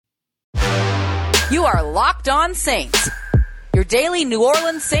You are Locked On Saints, your daily New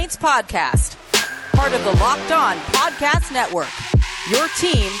Orleans Saints podcast. Part of the Locked On Podcast Network, your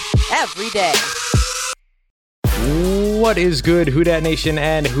team every day. What is good, Who Dat Nation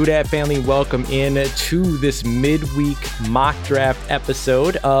and Who Dat family? Welcome in to this midweek mock draft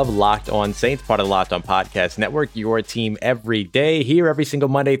episode of Locked On Saints, part of the Locked On Podcast Network, your team every day, here every single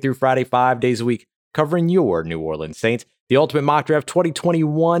Monday through Friday, 5 days a week, covering your New Orleans Saints. The Ultimate Mock Draft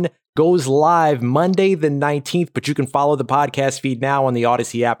 2021 goes live Monday the 19th, but you can follow the podcast feed now on the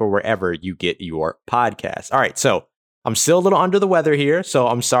Odyssey app or wherever you get your podcasts. All right, so I'm still a little under the weather here, so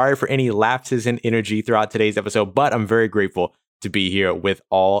I'm sorry for any lapses in energy throughout today's episode, but I'm very grateful to be here with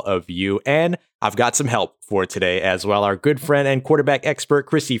all of you. And I've got some help for today as well. Our good friend and quarterback expert,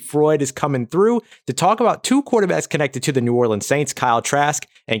 Crissy Froyd, is coming through to talk about two quarterbacks connected to the New Orleans Saints, Kyle Trask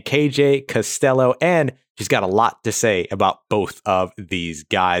and KJ Costello. And she's got a lot to say about both of these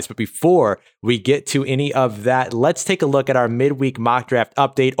guys. But before we get to any of that, let's take a look at our midweek mock draft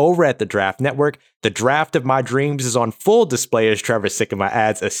update over at the Draft Network. The draft of my dreams is on full display as Trevor Sikkema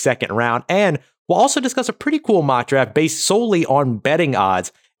adds a second round. And we'll also discuss a pretty cool mock draft based solely on betting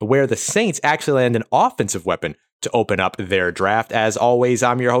odds, where the Saints actually land an offensive weapon to open up their draft. As always,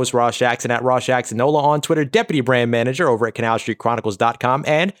 I'm your host, Ross Jackson, at Ross Jacksonola on Twitter, Deputy Brand Manager over at CanalStreetChronicles.com,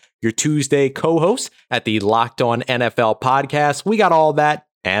 and your Tuesday co-host at the Locked On NFL podcast. We got all that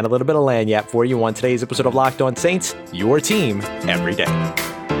and a little bit of lanyap for you on today's episode of Locked On Saints, your team every day.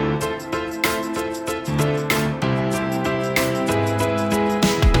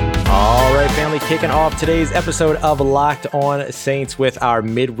 All right, family, kicking off today's episode of Locked On Saints with our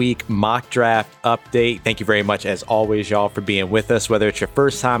midweek mock draft update. Thank you very much, as always, y'all, for being with us, whether it's your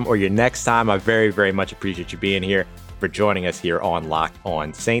first time or your next time. I very, very much appreciate you being here, for joining us here on Locked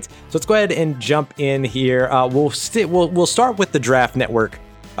On Saints. So let's go ahead and jump in here. We'll start with the Draft Network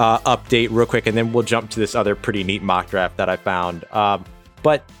update real quick, and then we'll jump to this other pretty neat mock draft that I found.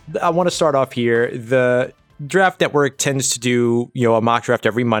 But I want to start off here. The Draft Network tends to do, a mock draft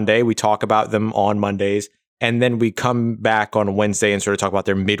every Monday. We talk about them on Mondays, and then we come back on Wednesday and sort of talk about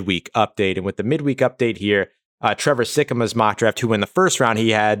their midweek update. And with the midweek update here, Trevor Sikkema's mock draft, who in the first round,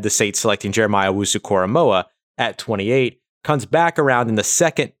 he had the Saints selecting Jeremiah Owusu-Koramoah at 28, comes back around in the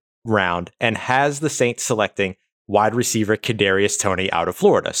second round and has the Saints selecting wide receiver Kadarius Toney out of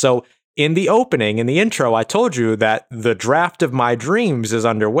Florida. So in the opening, in the intro, I told you that the draft of my dreams is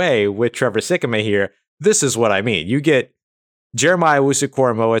underway with Trevor Sikkema here. This is what I mean. You get Jeremiah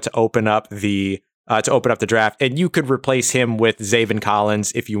Owusu-Koramoah to open up the draft, and you could replace him with Zaven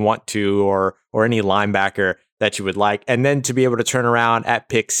Collins if you want to, or any linebacker that you would like, and then to be able to turn around at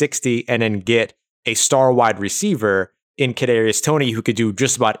pick 60 and then get a star wide receiver in Kadarius Toney who could do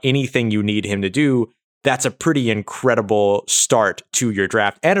just about anything you need him to do. That's a pretty incredible start to your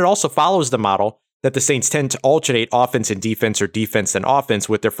draft. And it also follows the model that the Saints tend to alternate offense and defense, or defense and offense,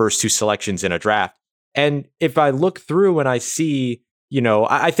 with their first two selections in a draft. And if I look through and I see,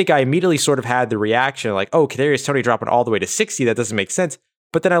 I think I immediately sort of had the reaction like, oh, Kadarius Toney dropping all the way to 60, that doesn't make sense.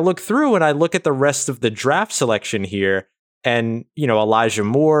 But then I look through and I look at the rest of the draft selection here, and, Elijah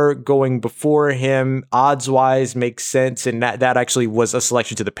Moore going before him, odds-wise, makes sense. And that actually was a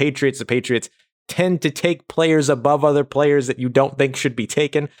selection to the Patriots. The Patriots tend to take players above other players that you don't think should be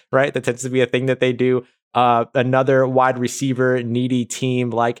taken, right? That tends to be a thing that they do. Another wide receiver needy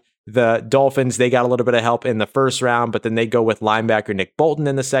team like the Dolphins, they got a little bit of help in the first round, but then they go with linebacker Nick Bolton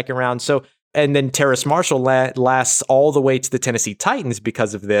in the second round. So, and then Terrace Marshall lasts all the way to the Tennessee Titans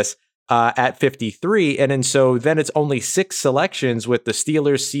because of this. At 53. And then it's only 6 selections with the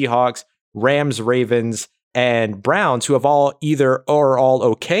Steelers, Seahawks, Rams, Ravens, and Browns, who have all either or all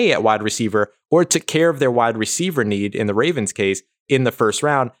okay at wide receiver, or took care of their wide receiver need in the Ravens case in the first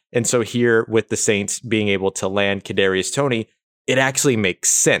round. And so here with the Saints being able to land Kadarius Toney, it actually makes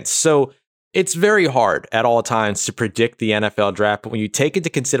sense. So it's very hard at all times to predict the NFL draft, but when you take into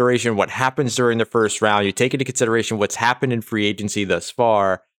consideration what happens during the first round, you take into consideration what's happened in free agency thus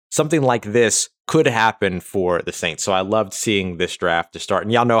far, something like this could happen for the Saints. So I loved seeing this draft to start.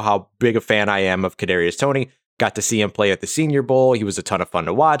 And y'all know how big a fan I am of Kadarius Toney. Got to see him play at the Senior Bowl. He was a ton of fun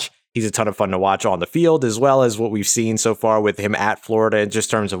to watch. He's a ton of fun to watch on the field, as well as what we've seen so far with him at Florida, in just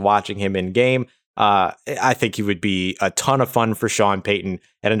terms of watching him in game. I think he would be a ton of fun for Sean Payton.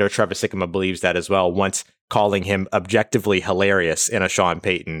 And I know Trevor Sikkema believes that as well, once calling him objectively hilarious in a Sean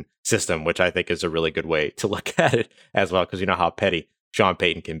Payton system, which I think is a really good way to look at it as well, because you know how petty Sean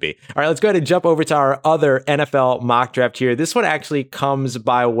Payton can be. All right, let's go ahead and jump over to our other NFL mock draft here. This one actually comes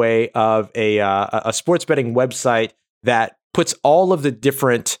by way of a sports betting website that puts all of the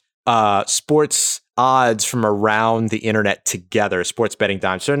different sports odds from around the internet together, sports betting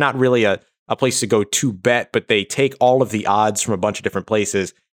dimes. So they're not really a a place to go to bet, but they take all of the odds from a bunch of different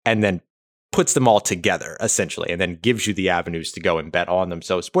places and then puts them all together, essentially, and then gives you the avenues to go and bet on them.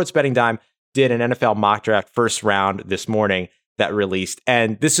 So Sports Betting Dime did an NFL mock draft first round this morning that released.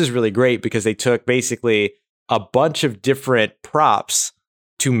 And this is really great because they took basically a bunch of different props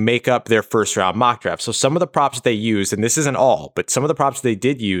to make up their first round mock draft. So some of the props they used, and this isn't all, but some of the props they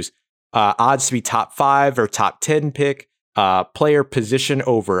did use, odds to be top 5 or top 10 pick, player position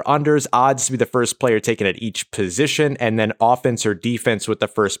over unders, odds to be the first player taken at each position, and then offense or defense with the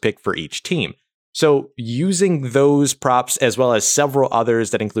first pick for each team. So using those props as well as several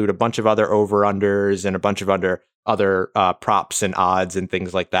others that include a bunch of other over-unders and a bunch of other props and odds and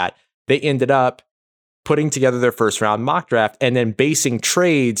things like that, they ended up putting together their first round mock draft and then basing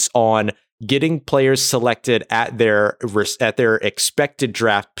trades on getting players selected at their expected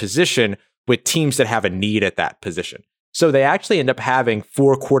draft position with teams that have a need at that position. So they actually end up having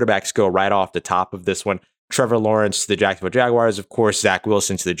 4 quarterbacks go right off the top of this one. Trevor Lawrence to the Jacksonville Jaguars, of course. Zach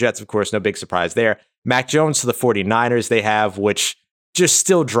Wilson to the Jets, of course. No big surprise there. Mac Jones to the 49ers they have, which just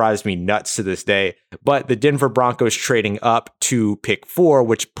still drives me nuts to this day. But the Denver Broncos trading up to pick 4,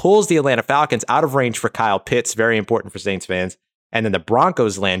 which pulls the Atlanta Falcons out of range for Kyle Pitts. Very important for Saints fans. And then the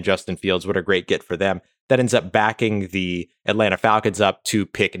Broncos land Justin Fields. What a great get for them. That ends up backing the Atlanta Falcons up to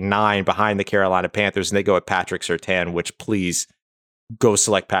pick 9 behind the Carolina Panthers. And they go at Patrick Surtain, which please go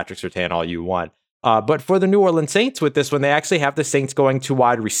select Patrick Surtain all you want. But for the New Orleans Saints with this one, they actually have the Saints going to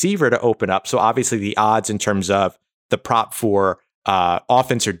wide receiver to open up. So obviously the odds in terms of the prop for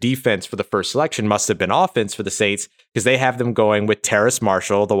offense or defense for the first selection must have been offense for the Saints because they have them going with Terrace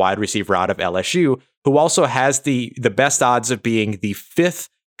Marshall, the wide receiver out of LSU, who also has the best odds of being the 5th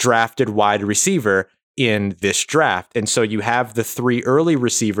drafted wide receiver in this draft. And so you have the 3 early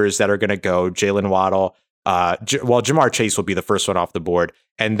receivers that are going to go Jalen Waddle. Jamar Chase will be the first one off the board,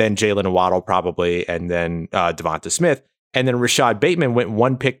 and then Jalen Waddle probably, and then Devonta Smith. And then Rashad Bateman went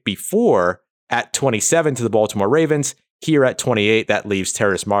 1 pick before at 27 to the Baltimore Ravens. Here at 28, that leaves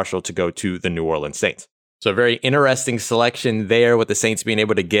Terrace Marshall to go to the New Orleans Saints. So a very interesting selection there with the Saints being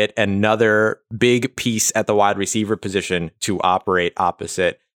able to get another big piece at the wide receiver position to operate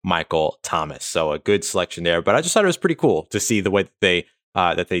opposite Michael Thomas. So a good selection there. But I just thought it was pretty cool to see the way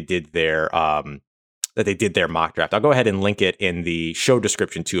that they did their mock draft. I'll go ahead and link it in the show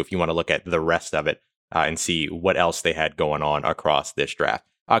description too if you want to look at the rest of it and see what else they had going on across this draft.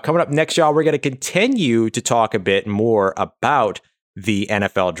 Coming up next, y'all, we're going to continue to talk a bit more about the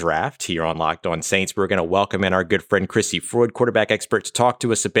NFL draft here on Locked On Saints. We're going to welcome in our good friend Crissy, Froyd, quarterback expert, to talk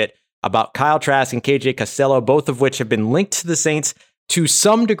to us a bit about Kyle Trask and KJ Costello, both of which have been linked to the Saints to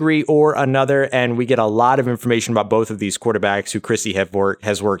some degree or another. And we get a lot of information about both of these quarterbacks who Crissy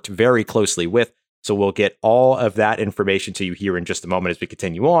has worked very closely with. So we'll get all of that information to you here in just a moment as we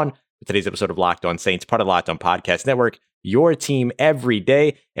continue on with today's episode of Locked On Saints, part of the Locked On Podcast Network, your team every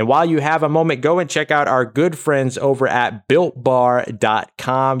day. And while you have a moment, go and check out our good friends over at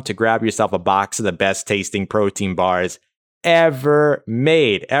BuiltBar.com to grab yourself a box of the best tasting protein bars ever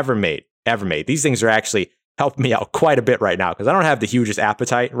made. These things are actually helping me out quite a bit right now because I don't have the hugest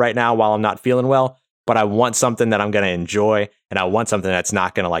appetite right now while I'm not feeling well, but I want something that I'm going to enjoy, and I want something that's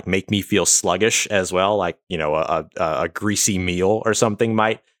not going to like make me feel sluggish as well, like, you know, a greasy meal or something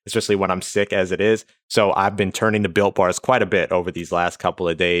might, especially when I'm sick as it is. So I've been turning to Built Bars quite a bit over these last couple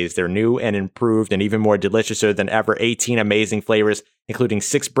of days. They're new and improved and even more deliciouser than ever. 18 amazing flavors, including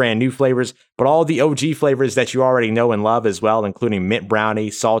 6 brand new flavors, but all the OG flavors that you already know and love as well, including mint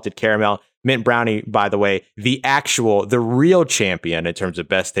brownie, salted caramel. Mint brownie, by the way, the real champion in terms of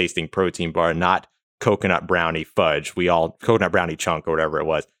best tasting protein bar, not coconut brownie fudge. Coconut brownie chunk or whatever it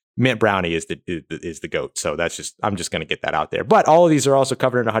was. Mint brownie is the GOAT. So I'm just going to get that out there. But all of these are also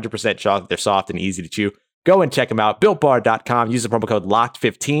covered in 100% chocolate. They're soft and easy to chew. Go and check them out. BuiltBar.com. Use the promo code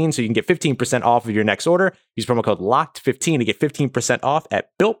LOCKED15 so you can get 15% off of your next order. Use promo code LOCKED15 to get 15% off at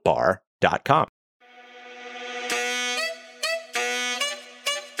BuiltBar.com.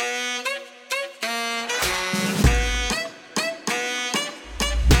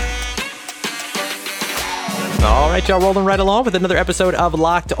 All right, y'all, rolling right along with another episode of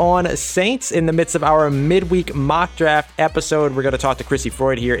Locked On Saints. In the midst of our midweek mock draft episode, we're going to talk to Crissy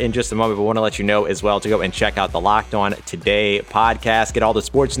Froyd here in just a moment, but want to let you know as well to go and check out the Locked On Today podcast. Get all the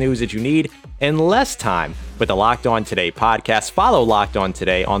sports news that you need in less time with the Locked On Today podcast. Follow Locked On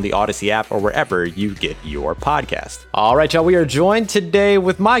Today on the Odyssey app or wherever you get your podcast. All right, y'all, we are joined today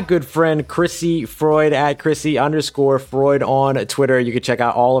with my good friend Crissy Froyd at Crissy_Froyd on Twitter. You can check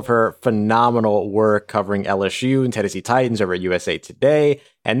out all of her phenomenal work covering LSU and Tennessee Titans over at USA Today.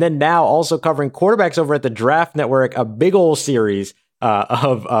 And then now also covering quarterbacks over at the Draft Network, a big old series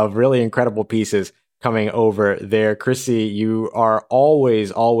of really incredible pieces coming over there. Crissy, you are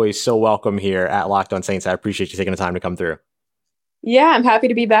always so welcome here at Locked On Saints. I appreciate you taking the time to come through. Yeah, I'm happy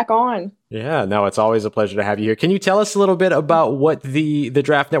to be back on. Yeah, no, it's always a pleasure to have you here. Can you tell us a little bit about what the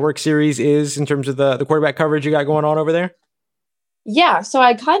Draft Network series is in terms of the quarterback coverage you got going on over there? Yeah, so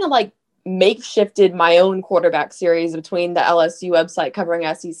I kind of like makeshifted my own quarterback series between the LSU website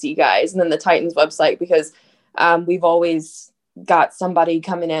covering SEC guys and then the Titans website because we've always got somebody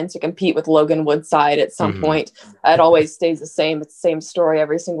coming in to compete with Logan Woodside at some point. It always stays the same. It's the same story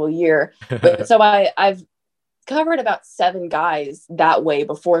every single year. But so I've covered about 7 guys that way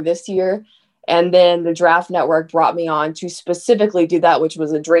before this year. And then the Draft Network brought me on to specifically do that, which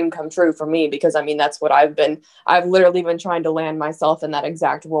was a dream come true for me, because I mean, that's what I've literally been trying to land myself in that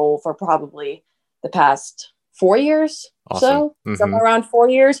exact role for probably the past 4 years. Awesome. Somewhere around 4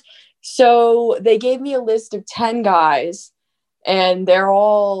 years. So they gave me a list of 10 guys and they're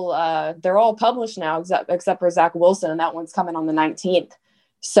all published now except for Zach Wilson. And that one's coming on the 19th.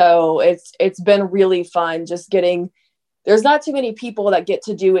 So it's been really fun just there's not too many people that get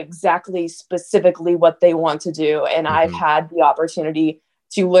to do exactly specifically what they want to do. And I've had the opportunity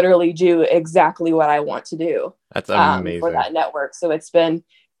to literally do exactly what I want to do. That's amazing for that network. So it's been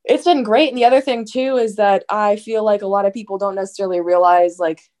great. And the other thing too, is that I feel like a lot of people don't necessarily realize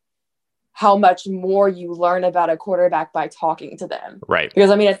like how much more you learn about a quarterback by talking to them. Right.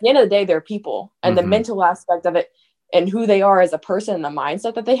 Because I mean, at the end of the day, they're people, and the mental aspect of it and who they are as a person and the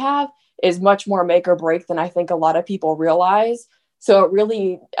mindset that they have is much more make or break than I think a lot of people realize. So it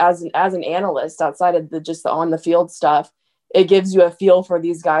really, as an analyst, outside of the on the field stuff, it gives you a feel for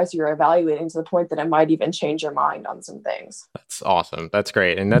these guys you're evaluating to the point that it might even change your mind on some things. That's awesome. That's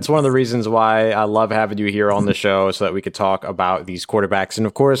great. And that's one of the reasons why I love having you here on the show, so that we could talk about these quarterbacks. And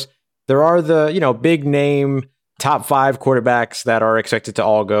of course, there are the, big name top 5 quarterbacks that are expected to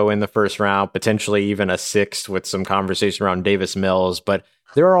all go in the first round, potentially even a 6th with some conversation around Davis Mills. But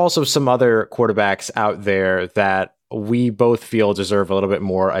there are also some other quarterbacks out there that we both feel deserve a little bit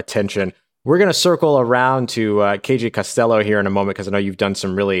more attention. We're going to circle around to KJ Costello here in a moment, because I know you've done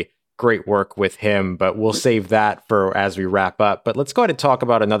some really great work with him, but we'll save that for as we wrap up. But let's go ahead and talk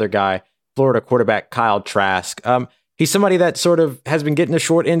about another guy, Florida quarterback Kyle Trask. He's somebody that sort of has been getting the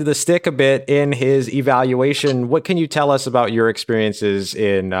short end of the stick a bit in his evaluation. What can you tell us about your experiences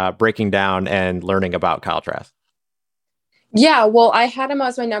in breaking down and learning about Kyle Trask? Yeah, well, I had him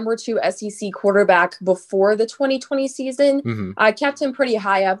as my number 2 SEC quarterback before the 2020 season. I kept him pretty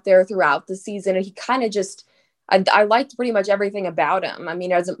high up there throughout the season, and he kind of I liked pretty much everything about him. I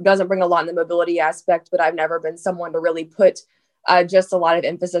mean, it doesn't bring a lot in the mobility aspect, but I've never been someone to really put just a lot of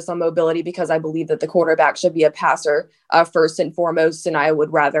emphasis on mobility, because I believe that the quarterback should be a passer first and foremost, and I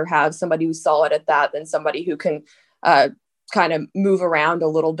would rather have somebody who's solid at that than somebody who can kind of move around a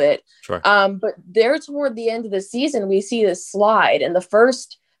little bit. Sure. But there toward the end of the season, we see this slide, and the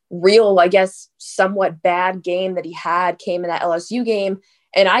first real, I guess, somewhat bad game that he had came in that LSU game.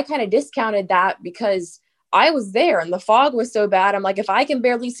 And I kind of discounted that because I was there and the fog was so bad. I'm like, if I can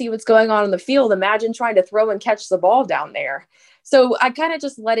barely see what's going on in the field, imagine trying to throw and catch the ball down there. So I kind of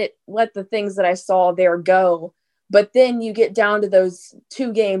just let the things that I saw there go. But then you get down to those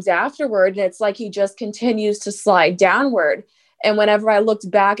 2 games afterward, and it's like he just continues to slide downward. And whenever I looked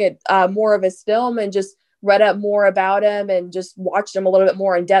back at more of his film and just read up more about him and just watched him a little bit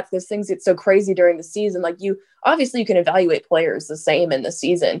more in depth, because things get so crazy during the season. Like you can evaluate players the same in the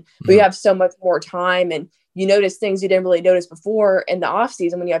season, but you have so much more time, and you notice things you didn't really notice before in the off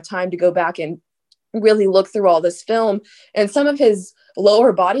season when you have time to go back and really look through all this film. And some of his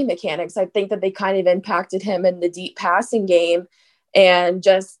lower body mechanics, I think that they kind of impacted him in the deep passing game. And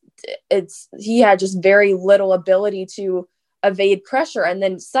he had just very little ability to evade pressure. And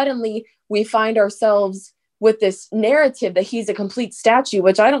then suddenly we find ourselves with this narrative that he's a complete statue,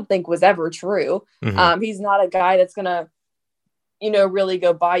 which I don't think was ever true. He's not a guy that's going to, really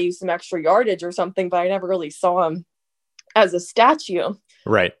go buy you some extra yardage or something, but I never really saw him as a statue.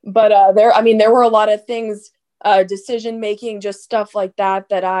 Right. But there were a lot of things, decision making, just stuff like that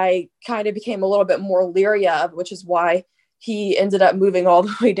I kind of became a little bit more leery of, which is why he ended up moving all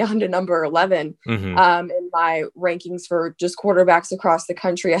the way down to number 11 in my rankings for just quarterbacks across the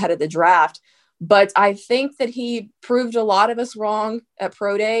country ahead of the draft. But I think that he proved a lot of us wrong at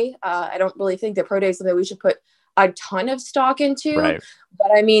Pro Day. I don't really think that Pro Day is something we should put a ton of stock into. Right.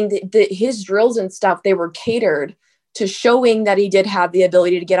 But I mean, his drills and stuff, they were catered to showing that he did have the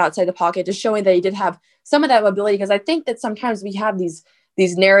ability to get outside the pocket, to showing that he did have some of that ability. Because I think that sometimes we have these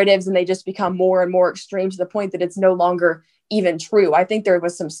narratives and they just become more and more extreme to the point that it's no longer even true. I think there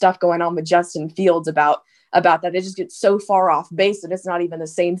was some stuff going on with Justin Fields about about that. They just get so far off base that it's not even the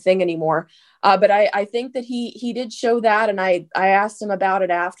same thing anymore. But I think that he did show that. And I asked him about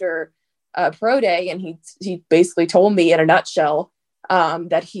it after pro day, and he basically told me in a nutshell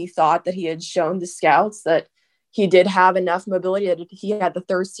that he thought that he had shown the scouts that he did have enough mobility, that he had the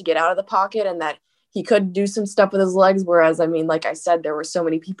thirst to get out of the pocket, and that he could do some stuff with his legs. Whereas, I mean, like I said, there were so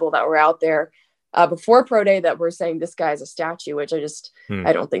many people that were out there before pro day that were saying this guy's a statue, which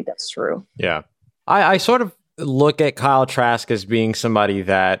I don't think that's true. Yeah. I sort of look at Kyle Trask as being somebody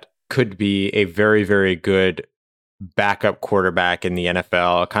that could be a very, very good backup quarterback in the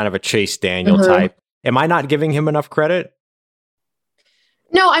NFL, kind of a Chase Daniel type. Am I not giving him enough credit?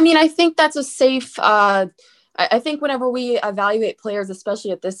 No, I mean, I think that's a safe, I think whenever we evaluate players,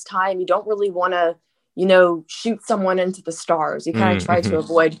 especially at this time, you don't really want to, shoot someone into the stars. You kind of try to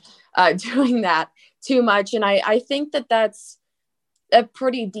avoid doing that too much. And I think that that's a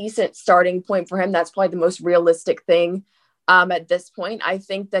pretty decent starting point for him. That's probably the most realistic thing at this point. I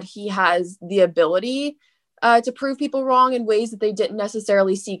think that he has the ability to prove people wrong in ways that they didn't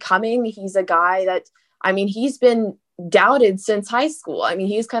necessarily see coming. He's a guy that, I mean, he's been doubted since high school. I mean,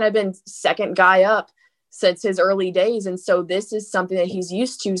 he's kind of been second guy up since his early days. And so this is something that he's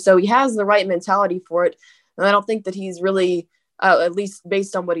used to. So he has the right mentality for it. And I don't think that he's really, at least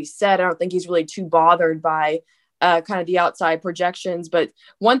based on what he said, I don't think he's really too bothered by kind of the outside projections. But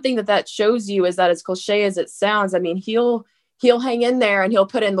one thing that shows you is that, as cliche as it sounds, I mean, he'll hang in there and he'll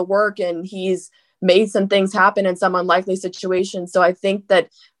put in the work, and he's made some things happen in some unlikely situations. So I think that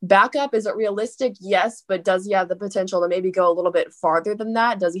backup, is it realistic? Yes. But does he have the potential to maybe go a little bit farther than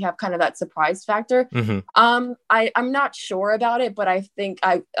that? Does he have kind of that surprise factor? I'm not sure about it, but I think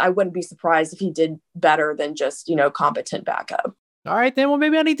I wouldn't be surprised if he did better than just, competent backup. All right, then. Well,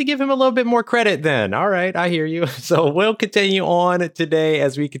 maybe I need to give him a little bit more credit then. All right, I hear you. So we'll continue on today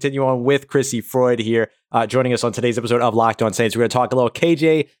as we continue on with Crissy Froyd here, joining us on today's episode of Locked On Saints. We're going to talk a little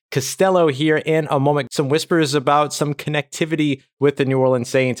KJ Costello here in a moment. Some whispers about some connectivity with the New Orleans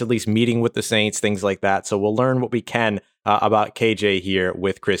Saints, at least meeting with the Saints, things like that. So we'll learn what we can about KJ here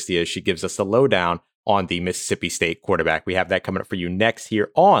with Crissy as she gives us the lowdown on the Mississippi State quarterback. We have that coming up for you next here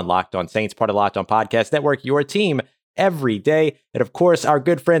on Locked On Saints, part of Locked On Podcast Network, your team every day. And of course, our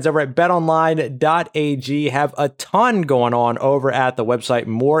good friends over at betonline.ag have a ton going on over at the website.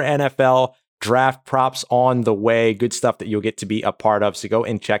 More NFL draft props on the way. Good stuff that you'll get to be a part of. So go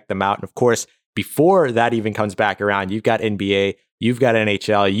and check them out. And of course, before that even comes back around, you've got NBA, you've got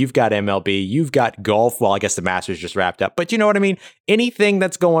NHL, you've got MLB, you've got golf. Well, I guess the Masters just wrapped up, but you know what I mean? Anything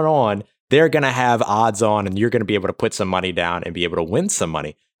that's going on, they're going to have odds on, and you're going to be able to put some money down and be able to win some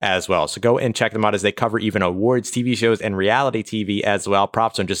money as well. So go and check them out as they cover even awards, TV shows, and reality TV as well.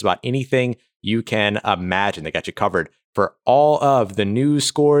 Props on just about anything you can imagine. They got you covered for all of the news,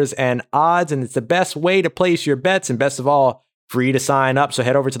 scores, and odds. And it's the best way to place your bets. And best of all, free to sign up. So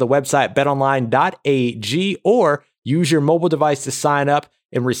head over to the website, betonline.ag, or use your mobile device to sign up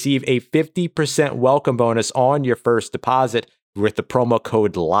and receive a 50% welcome bonus on your first deposit with the promo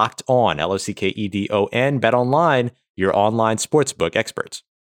code LOCKEDON, LOCKEDON. BetOnline, your online sportsbook experts.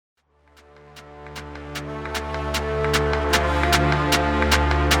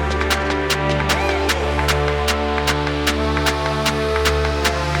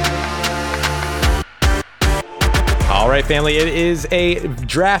 All right, family, it is a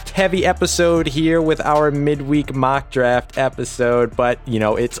draft-heavy episode here with our midweek mock draft episode, but,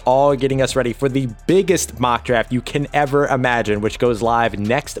 it's all getting us ready for the biggest mock draft you can ever imagine, which goes live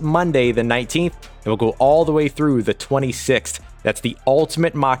next Monday, the 19th, and will go all the way through the 26th. That's the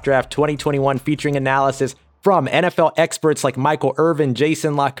Ultimate Mock Draft 2021, featuring analysis from NFL experts like Michael Irvin,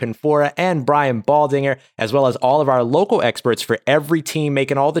 Jason La Canfora, and Brian Baldinger, as well as all of our local experts for every team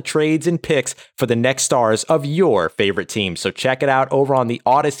making all the trades and picks for the next stars of your favorite team. So check it out over on the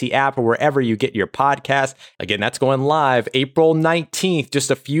Odyssey app or wherever you get your podcast. Again, that's going live April 19th,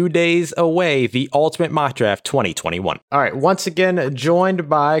 just a few days away, the Ultimate Mock Draft 2021. All right, once again, joined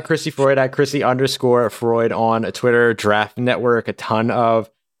by Crissy Froyd at Crissy_Froyd on Twitter, Draft Network, a ton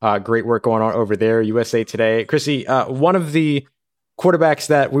of great work going on over there, USA Today. Crissy, one of the quarterbacks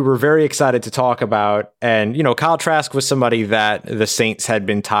that we were very excited to talk about, and, Kyle Trask was somebody that the Saints had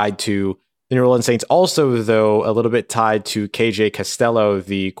been tied to, the New Orleans Saints also, though, a little bit tied to KJ Costello,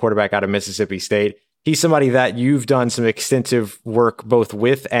 the quarterback out of Mississippi State. He's somebody that you've done some extensive work both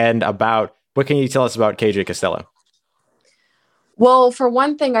with and about. What can you tell us about KJ Costello? Well, for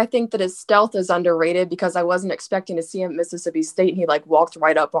one thing, I think that his stealth is underrated, because I wasn't expecting to see him at Mississippi State, and he walked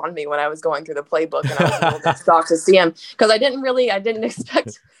right up on me when I was going through the playbook, and I was a little bit shocked to see him, because I didn't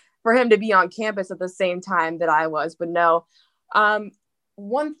expect for him to be on campus at the same time that I was. But no,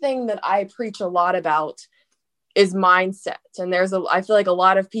 one thing that I preach a lot about is mindset. And I feel like a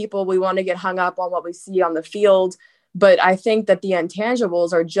lot of people, we want to get hung up on what we see on the field, but I think that the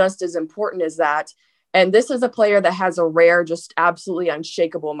intangibles are just as important as that. And this is a player that has a rare, just absolutely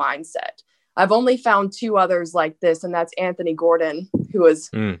unshakable mindset. I've only found 2 others like this, and that's Anthony Gordon, who was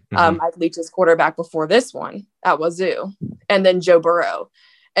Mike Leach's quarterback before this one at Wazoo, and then Joe Burrow.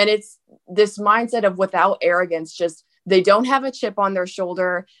 And it's this mindset of without arrogance, just they don't have a chip on their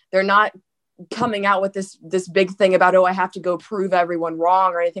shoulder. They're not coming out with this big thing about, oh, I have to go prove everyone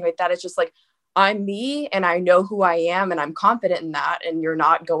wrong or anything like that. It's just like, I'm me and I know who I am and I'm confident in that. And you're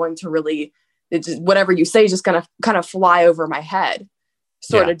not going to really, it's just, whatever you say is just going to kind of fly over my head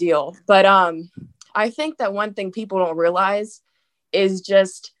sort of deal. But I think that one thing people don't realize is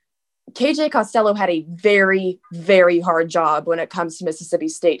just KJ Costello had a very, very hard job when it comes to Mississippi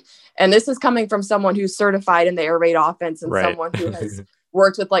State. And this is coming from someone who's certified in the air raid offense and someone who has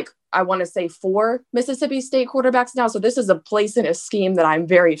worked with, like, I want to say 4 Mississippi State quarterbacks now. So this is a place in a scheme that I'm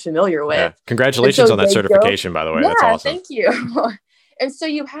very familiar with. Yeah. Congratulations on that certification, by the way. That's awesome. Thank you. And so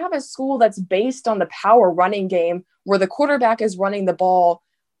you have a school that's based on the power running game where the quarterback is running the ball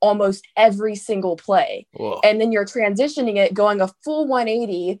almost every single play. Whoa. And then you're transitioning it, going a full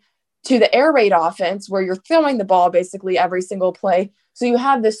 180 to the air raid offense where you're throwing the ball basically every single play. So you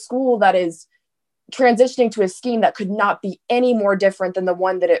have this school that is transitioning to a scheme that could not be any more different than the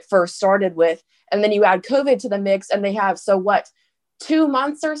one that it first started with. And then you add COVID to the mix and they have, 2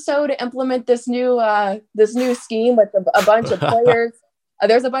 months or so to implement this new scheme with a bunch of players.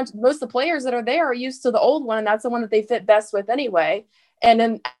 Most of the players that are there are used to the old one, and that's the one that they fit best with anyway. And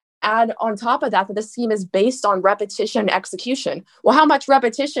then add on top of that this scheme is based on repetition and execution. Well, how much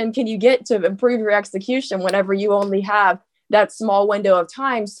repetition can you get to improve your execution whenever you only have that small window of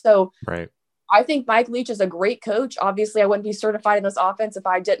time? So I think Mike Leach is a great coach. Obviously, I wouldn't be certified in this offense if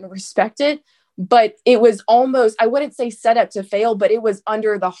I didn't respect it. But it was almost, I wouldn't say set up to fail, but it was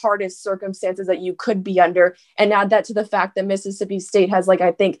under the hardest circumstances that you could be under. And add that to the fact that Mississippi State has,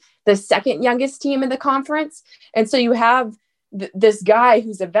 I think, the second youngest team in the conference. And so you have this guy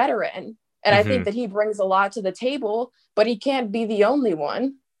who's a veteran. And I think that he brings a lot to the table, but he can't be the only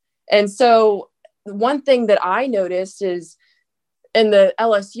one. And so one thing that I noticed is in the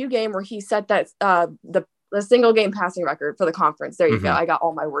LSU game where he set that the single game passing record for the conference. There you go. I got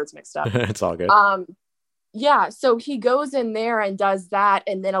all my words mixed up. It's all good. So he goes in there and does that.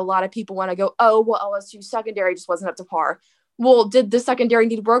 And then a lot of people want to go, oh, well, LSU secondary just wasn't up to par. Well, did the secondary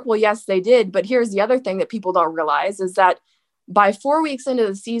need work? Well, yes, they did. But here's the other thing that people don't realize is that by 4 weeks into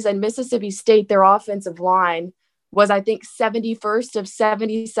the season, Mississippi State, their offensive line was, I think, 71st of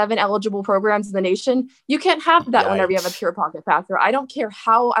 77 eligible programs in the nation. You can't have that whenever you have a pure pocket passer. I don't care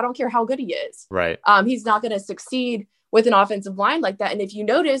how good he is. Right. He's not going to succeed with an offensive line like that. And if you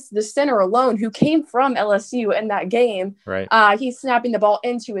notice, the center alone, who came from LSU in that game, he's snapping the ball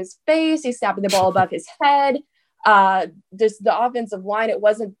into his face. He's snapping the ball above his head. The offensive line, it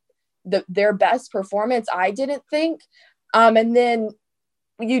wasn't their best performance, I didn't think. And then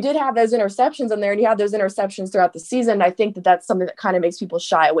you did have those interceptions in there, and you had those interceptions throughout the season. I think that that's something that kind of makes people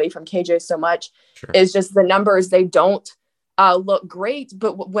shy away from KJ so much. Is just the numbers. They don't look great.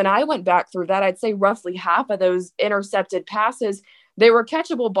 But when I went back through that, I'd say roughly half of those intercepted passes, they were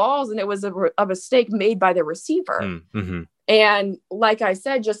catchable balls, and it was a mistake made by the receiver. And like I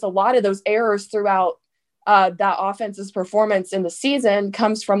said, just a lot of those errors throughout that offense's performance in the season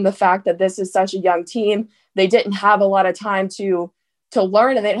comes from the fact that this is such a young team. They didn't have a lot of time to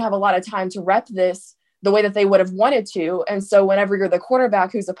learn, and they didn't have a lot of time to rep this the way that they would have wanted to. And so whenever you're the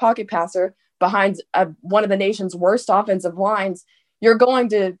quarterback who's a pocket passer behind one of the nation's worst offensive lines, you're going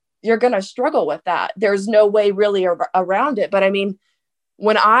to struggle with that. There's no way really around it. But I mean,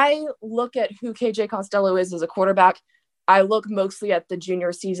 when I look at who KJ Costello is as a quarterback, I look mostly at the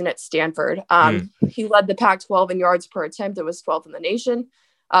junior season at Stanford. He led the Pac-12 in yards per attempt. It was 12th in the nation.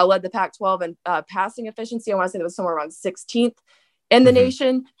 Led the Pac-12 in passing efficiency. I want to say that was somewhere around 16th in the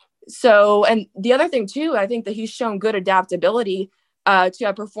nation. So, and the other thing too, I think that he's shown good adaptability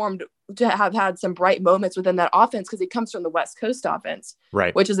to have had some bright moments within that offense, because he comes from the West Coast offense,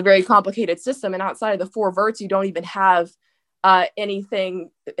 which is a very complicated system. And outside of the 4 verts, you don't even have anything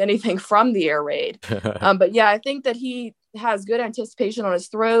from the air raid. But yeah, I think that he has good anticipation on his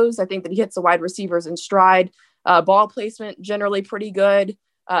throws. I think that he hits the wide receivers in stride. Ball placement generally pretty good,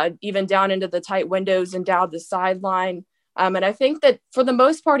 even down into the tight windows and down the sideline. And I think that for the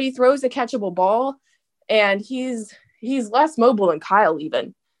most part, he throws a catchable ball, and he's less mobile than Kyle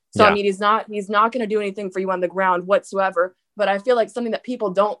even. So, I mean, he's not going to do anything for you on the ground whatsoever. But I feel like something that people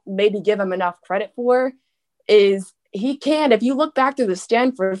don't maybe give him enough credit for is he can, if you look back through the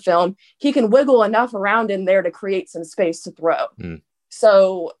Stanford film, he can wiggle enough around in there to create some space to throw.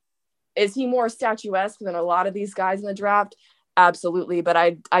 So is he more statuesque than a lot of these guys in the draft? Absolutely. But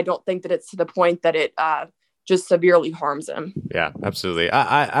I don't think that it's to the point that it just severely harms him. Yeah, absolutely.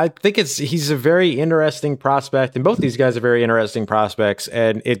 I think he's a very interesting prospect, and both these guys are very interesting prospects.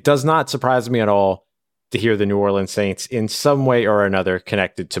 And it does not surprise me at all to hear the New Orleans Saints in some way or another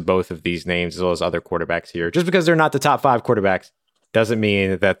connected to both of these names, as well as other quarterbacks here. Just because they're not the top 5 quarterbacks doesn't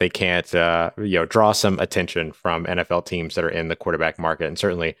mean that they can't, draw some attention from NFL teams that are in the quarterback market. And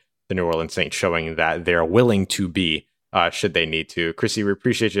certainly the New Orleans Saints showing that they're willing to be, should they need to. Crissy, we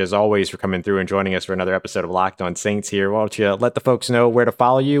appreciate you as always for coming through and joining us for another episode of Locked On Saints here. Why don't you let the folks know where to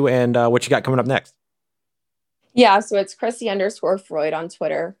follow you and what you got coming up next? Yeah, so it's Crissy_Froyd on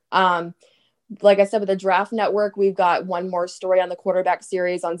Twitter. Like I said, with the Draft Network, we've got one more story on the quarterback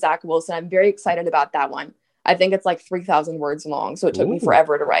series on Zach Wilson. I'm very excited about that one. I think it's like 3,000 words long, so it took me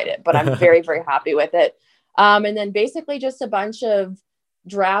forever to write it, but I'm very, very happy with it. And then basically just a bunch of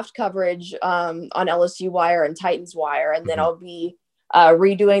draft coverage on LSU Wire and Titans Wire. And then I'll be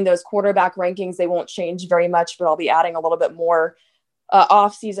redoing those quarterback rankings. They won't change very much, but I'll be adding a little bit more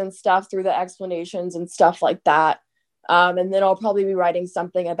off-season stuff through the explanations and stuff like that. And then I'll probably be writing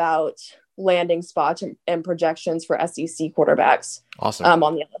something about landing spots and projections for SEC quarterbacks. Awesome.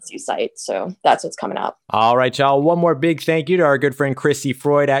 On the LSU site. So that's what's coming up. All right, y'all. One more big thank you to our good friend Crissy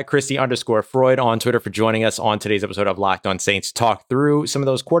Froyd at Crissy_Froyd on Twitter for joining us on today's episode of Locked On Saints to talk through some of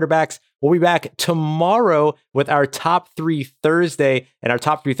those quarterbacks. We'll be back tomorrow with our Top 3 Thursday, and our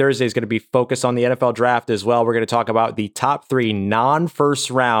Top 3 Thursday is going to be focused on the NFL draft as well. We're going to talk about the top 3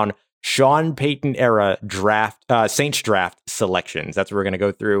 non-first round Sean Payton era draft, Saints draft selections. That's what we're going to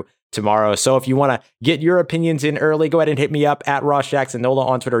go through tomorrow. So if you want to get your opinions in early, go ahead and hit me up at Ross Jackson Nola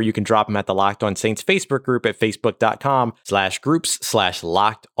on Twitter. Or you can drop them at the Locked On Saints Facebook group at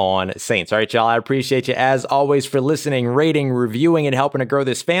facebook.com/groups/Locked On Saints. All right, y'all. I appreciate you as always for listening, rating, reviewing, and helping to grow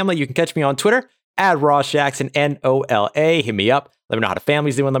this family. You can catch me on Twitter at Ross Jackson NOLA. Hit me up. Let me know how the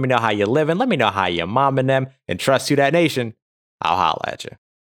family's doing. Let me know how you're living. Let me know how your mom and them. And trust to that nation. I'll holla at you.